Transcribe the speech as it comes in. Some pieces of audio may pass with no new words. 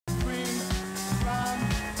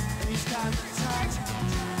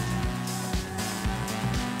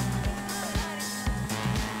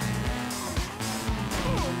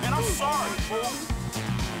Man, I'm sorry, fool.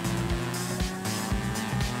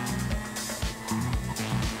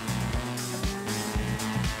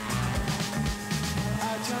 I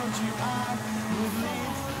told you I would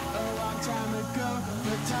leave a long time ago.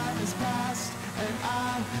 The time has passed, and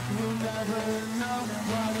I will never know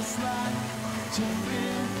what it's like to be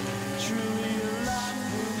truly alive.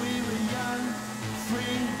 When we were young,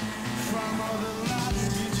 free from all the lies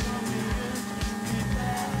you told me you'd be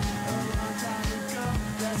there a long time ago.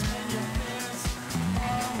 That's when your fears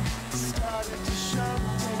all started to show.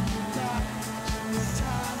 Take you back to the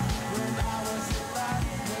time when I was alive,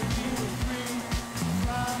 when we were free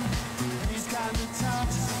from these kind of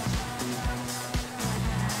talks.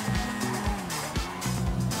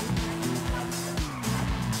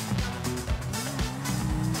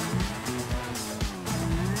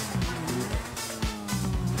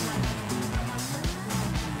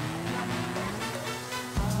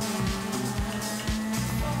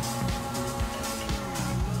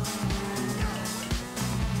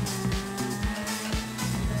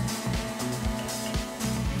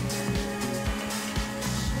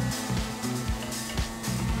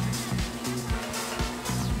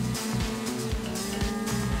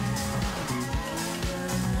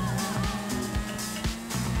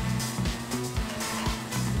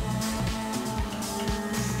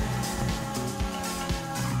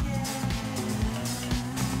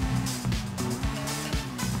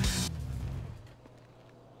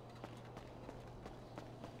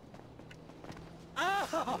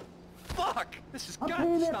 Oh, fuck! This has I'm got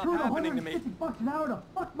paying to that stop crew happening to me. $150 an hour to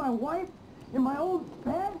fuck my wife in my own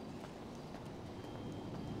bed?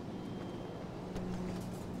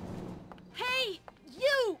 Hey,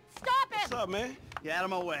 you! Stop What's it! up, man? Get out of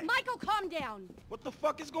my way. Michael, calm down. What the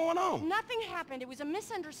fuck is going on? Nothing happened. It was a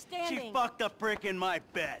misunderstanding. She fucked a prick in my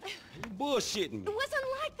bed. You bullshitting me. It wasn't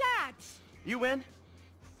like that. You in?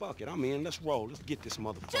 Fuck it, I'm in. Let's roll. Let's get this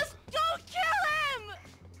motherfucker. Just don't kill him!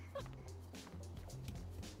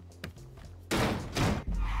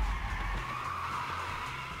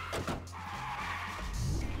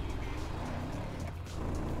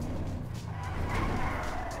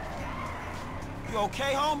 You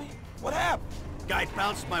okay, homie? What happened? Guy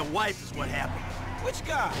bounced my wife is what happened. Which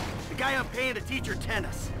guy? The guy I'm paying to teach her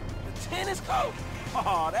tennis. The tennis coach?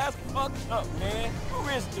 Oh, that's fucked up, man. Who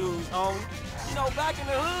is dudes, homie? You know, back in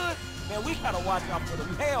the hood, man, we gotta watch out for the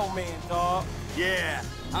mailman, dog. Yeah,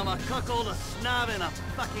 I'm a cuckold, a snob, and a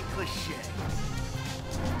fucking cliche.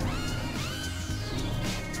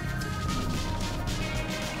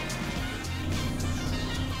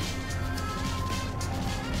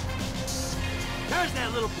 There's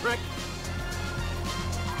that little prick.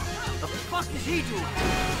 The fuck is he doing?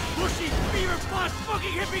 Bushy, beaver-bought,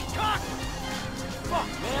 fucking hippie cock! Fuck,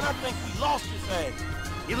 man, I think we lost his ass.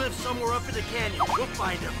 He lives somewhere up in the canyon. We'll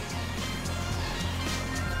find him.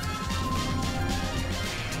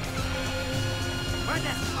 Where'd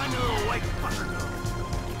that slimy little white fucker go?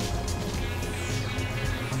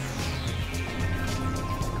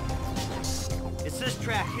 It's this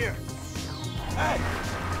track here. Hey,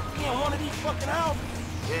 he in one of these fucking houses.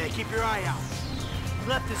 Yeah, keep your eye out. He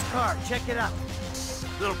left his car. Check it out.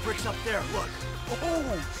 Little prick's up there. Look. Oh,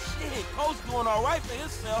 shit. Coach doing all right for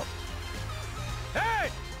himself. Hey!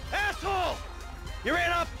 Asshole! You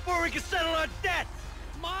ran off before we could settle our debts!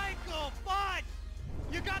 Michael, fudge!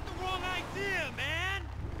 You got the wrong idea, man!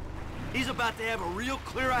 He's about to have a real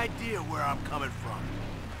clear idea where I'm coming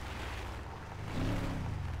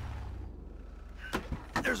from.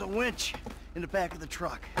 There's a winch in the back of the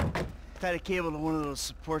truck. Tied a cable to one of those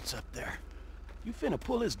supports up there. You finna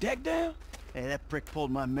pull his deck down? Hey, that prick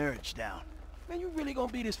pulled my marriage down. Man, you really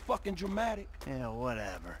gonna be this fucking dramatic? Yeah,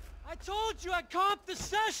 whatever. I told you I'd comp the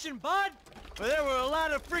session, bud! Well, there were a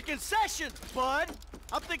lot of freaking sessions, bud!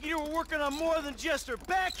 I'm thinking you were working on more than just her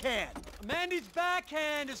backhand! Mandy's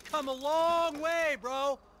backhand has come a long way,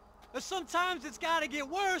 bro. But sometimes it's gotta get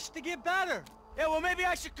worse to get better. Yeah, well, maybe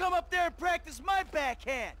I should come up there and practice my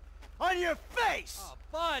backhand! On your face! Oh,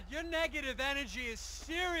 bud, your negative energy is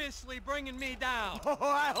seriously bringing me down. Oh,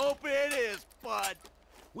 I hope it is, bud!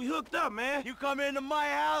 We hooked up, man. You come into my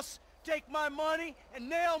house, take my money, and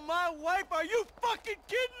nail my wife? Are you fucking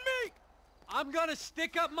kidding me? I'm gonna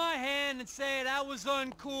stick up my hand and say that was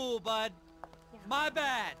uncool, bud. My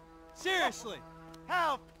bad. Seriously.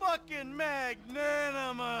 How fucking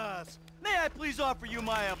magnanimous! May I please offer you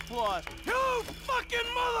my applause? You fucking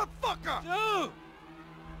motherfucker! Dude!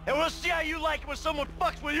 And we'll see how you like it when someone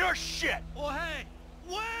fucks with your shit! Well, hey,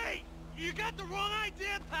 wait! You got the wrong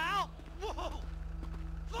idea, pal! Whoa!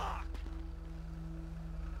 Fuck!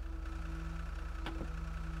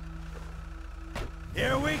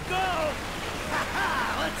 Here we go!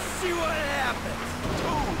 Ha-ha! Let's see what happens!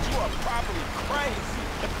 Dude, you are properly crazy.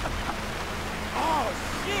 Oh,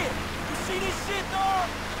 shit! You see this shit, dog?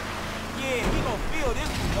 Yeah, he gonna feel this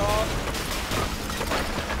one, dog.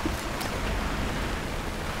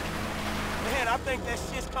 Man, I think that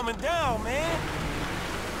shit's coming down, man.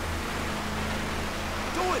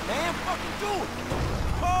 Do it, man. Fucking do it.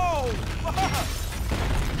 Oh, fuck.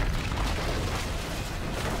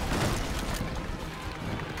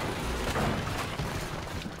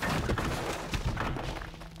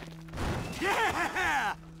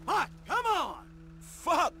 Yeah! Huck, come on!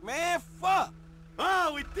 Fuck, man, fuck.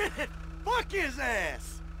 Oh, we did it! Fuck his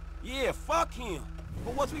ass! Yeah, fuck him.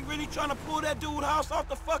 But was we really trying to pull that dude's house off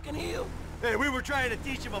the fucking hill? Hey, we were trying to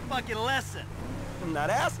teach him a fucking lesson. Now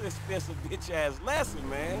that's an expensive bitch-ass lesson,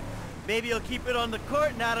 man. Maybe he'll keep it on the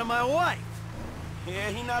court and out of my wife. Yeah,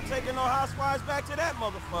 he not taking no housewives back to that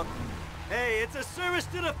motherfucker. Hey, it's a service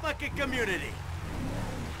to the fucking community.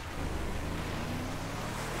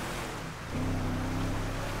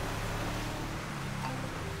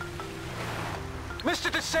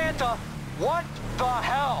 Mr. DeSanta, what the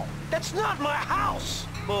hell? That's not my house!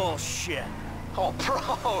 Bullshit. Oh,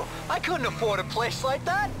 bro, I couldn't afford a place like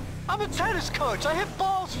that. I'm a tennis coach. I hit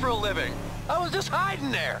balls for a living. I was just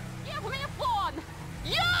hiding there. Give me a phone!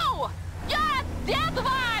 You! Yes, that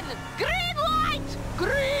one! Green light!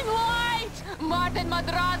 Green light! Martin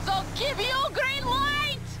Madrazo, give you green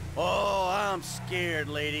light! Oh, I'm scared,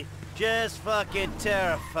 lady. Just fucking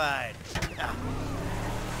terrified. Ah.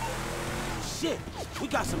 Shit, we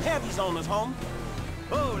got some heavies on us, homie.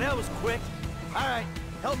 Oh, that was quick. All right,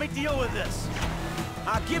 help me deal with this.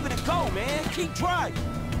 I'll give it a go, man. Keep driving.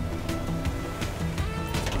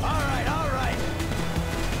 All right, all right.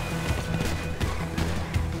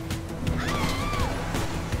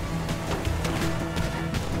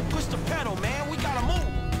 Push the pedal, man. We gotta move.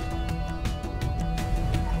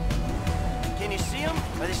 Can you see them?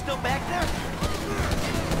 Are they still back there?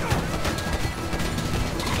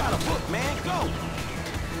 We got a book, man. Go.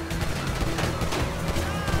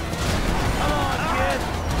 Come on, kid.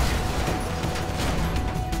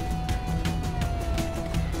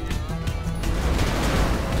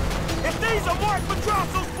 If these are Mark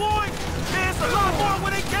Madrazo's boys, there's a lot more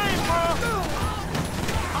where they came from.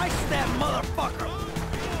 Ice that motherfucker.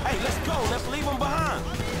 Hey, let's go. Let's leave them behind.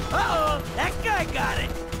 Uh-oh, that guy got it.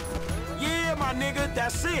 Yeah, my nigga,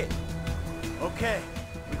 that's it. Okay,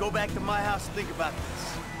 we go back to my house and think about this.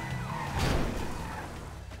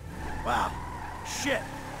 Wow, shit,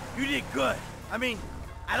 you did good. I mean,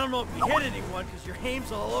 I don't know if you hit anyone because your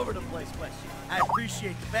aim's all over the place, but I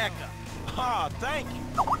appreciate the backup. Ah, thank you.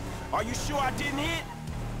 Are you sure I didn't hit?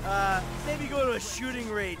 Maybe go to a shooting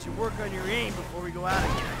range and work on your aim before we go out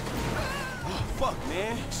again. Oh, fuck,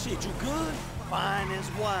 man. Shit, you good? Fine as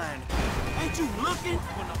wine. Ain't you looking?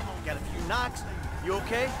 Got a few knocks. You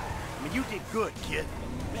okay? I mean, you did good, kid.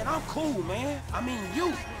 Man, I'm cool, man. I mean,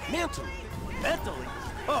 you, mentally. Mentally?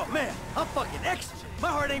 Oh, man, I'm fucking ecstasy. My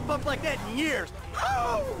heart ain't bumped like that in years.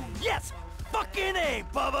 Oh, yes! Fucking A,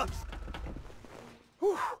 Bubba!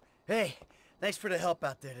 Whew. Hey, thanks for the help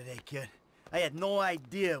out there today, kid. I had no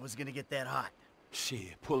idea it was gonna get that hot.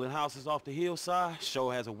 Shit, pulling houses off the hillside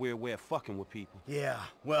sure has a weird way of fucking with people. Yeah,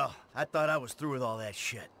 well, I thought I was through with all that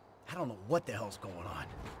shit. I don't know what the hell's going on.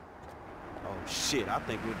 Oh, shit, I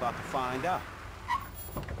think we're about to find out.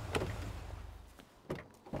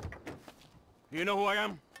 You know who I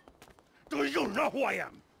am? Do you know who I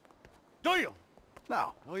am? Do you?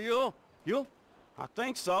 No. Oh, you? You? I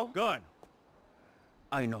think so. Good.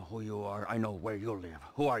 I know who you are. I know where you live.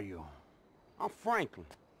 Who are you? I'm Franklin.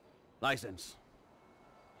 License.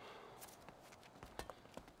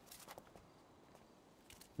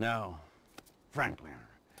 Now, Franklin,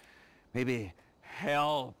 maybe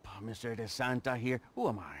help Mr. DeSanta here. Who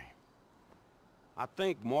am I? I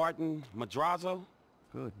think Martin Madrazo.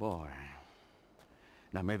 Good boy.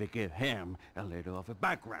 Now maybe give him a little of a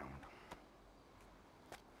background.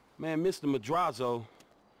 Man, Mr. Madrazo...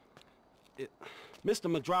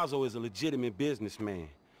 Mr. Madrazo is a legitimate businessman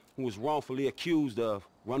who was wrongfully accused of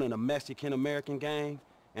running a Mexican-American gang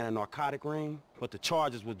and a narcotic ring, but the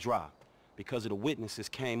charges were dropped because of the witnesses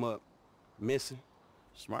came up missing.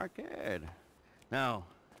 Smart kid. Now,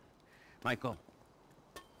 Michael,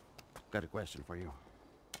 got a question for you.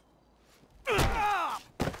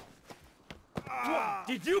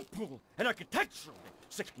 Did you pull an architecturally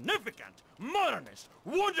significant, modernist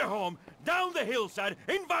wonder home down the hillside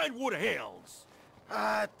in Vinewood Hills?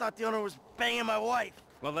 I thought the owner was banging my wife.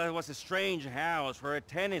 Well, that was a strange house for a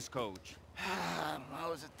tennis coach. I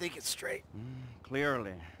wasn't thinking straight.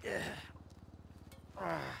 Clearly. Yeah.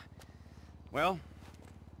 Well,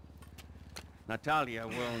 Natalia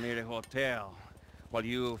will need a hotel while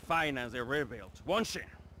you finance the rebuild, won't she?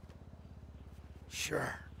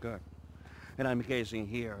 Sure. Good. And I'm guessing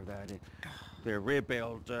here that the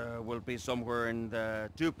rebuild will be somewhere in the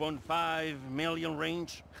 2.5 million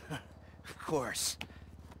range? Of course.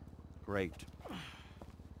 Great.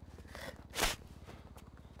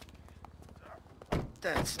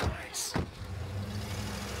 That's nice.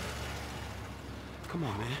 Come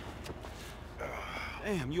on, man.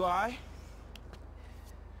 Damn, you all right?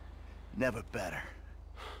 Never better.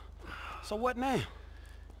 So what now?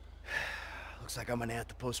 Looks like I'm gonna have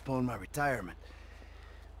to postpone my retirement.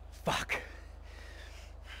 Fuck.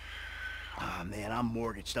 Oh man, I'm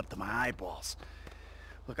mortgaged up to my eyeballs.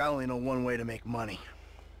 Look, I only know one way to make money.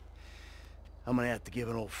 I'm gonna have to give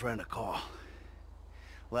an old friend a call.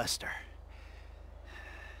 Lester.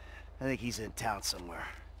 I think he's in town somewhere.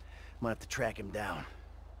 I'm gonna have to track him down.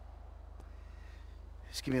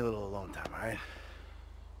 Just give me a little alone time, all right?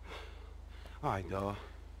 All right, dawg.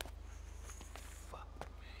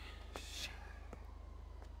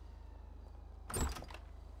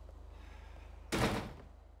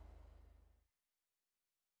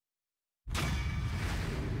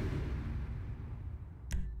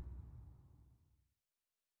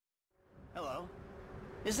 Hello.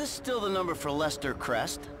 Is this still the number for Lester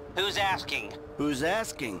Crest? Who's asking? Who's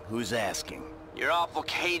asking? Who's asking? You're awful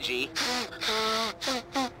cagey.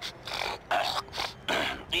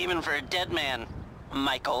 Even for a dead man,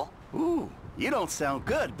 Michael. Ooh, you don't sound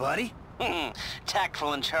good, buddy.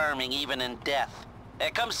 Tactful and charming even in death.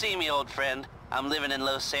 Come see me, old friend. I'm living in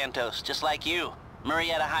Los Santos, just like you.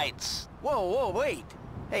 Murrieta Heights. Whoa, wait.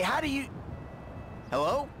 Hey, how do you...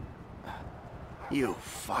 Hello? You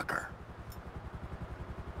fucker.